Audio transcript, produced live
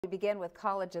We begin with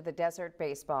College of the Desert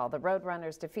baseball. The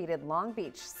Roadrunners defeated Long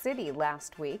Beach City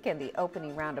last week in the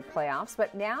opening round of playoffs,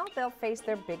 but now they'll face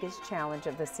their biggest challenge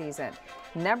of the season.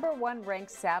 #1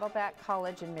 ranked Saddleback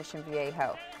College in Mission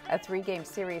Viejo. A 3-game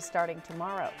series starting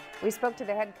tomorrow. We spoke to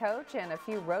the head coach and a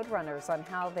few Roadrunners on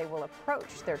how they will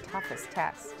approach their toughest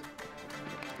test.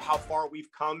 How far we've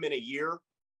come in a year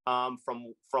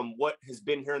from what has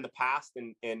been here in the past,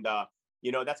 and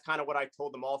you know, that's kind of what I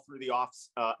told them all through the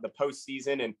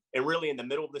postseason, and really in the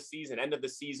middle of the season, end of the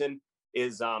season,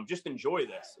 is just enjoy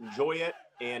this, enjoy it,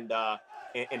 and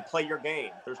play your game.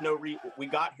 There's no we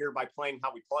got here by playing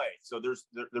how we play, so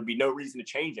there'd be no reason to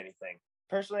change anything.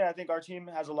 Personally, I think our team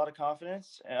has a lot of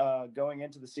confidence going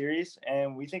into the series,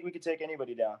 and we think we could take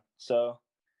anybody down. So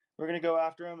we're going to go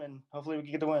after them, and hopefully we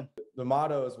can get the win. The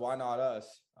motto is, why not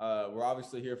us? We're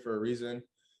obviously here for a reason.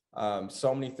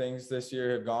 So many things this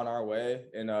year have gone our way,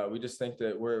 and we just think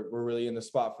that we're really in the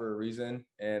spot for a reason.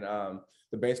 And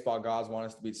the baseball gods want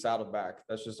us to beat Saddleback.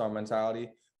 That's just our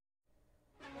mentality.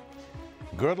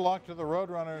 Good luck to the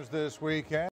Roadrunners this weekend.